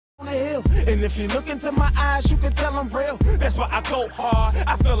And if you look into my eyes, you can tell I'm real. That's why I go hard.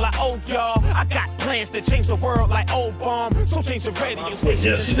 I feel like, oh, y'all, I got plans to change the world like old bomb. So change the radio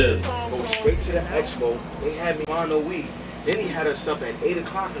station. Yes, you did. Go straight to the expo. They had me on the weed. Then he had us up at 8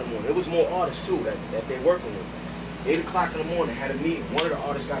 o'clock in the morning. There was more artists too that they working with. 8 o'clock in the morning, had a meeting. One of the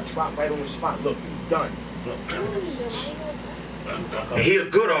artists got dropped right on the spot. Look, you done. And he a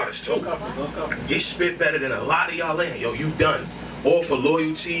good artist too. He spit better than a lot of y'all in. Yo, you done. All for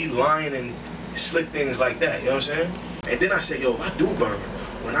loyalty, lying, and slick things like that. You know what I'm saying? And then I said, yo, if I do burn,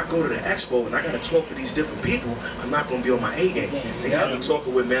 when I go to the expo and I gotta talk to these different people, I'm not gonna be on my A game. They had me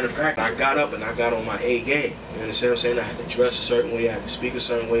talking with manufacturers. I got up and I got on my A game. You understand what I'm saying? I had to dress a certain way, I had to speak a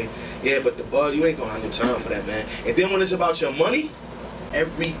certain way. Yeah, but the bug, you ain't gonna have no time for that, man. And then when it's about your money,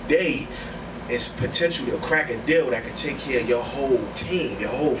 every day it's potential to crack a deal that can take care of your whole team, your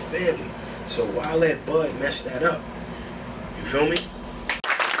whole family. So why let Bud mess that up? You feel me?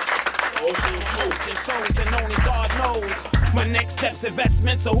 And only God knows. My next step's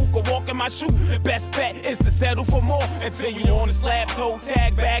investment, so who can walk in my shoe? The best bet is to settle for more until you on the slab, toe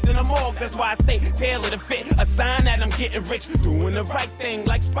tag, bagged in the morgue. That's why I stay tailored to fit, a sign that I'm getting rich, doing the right thing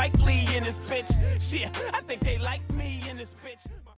like Spike Lee in this bitch. Shit, I think they like me in this bitch.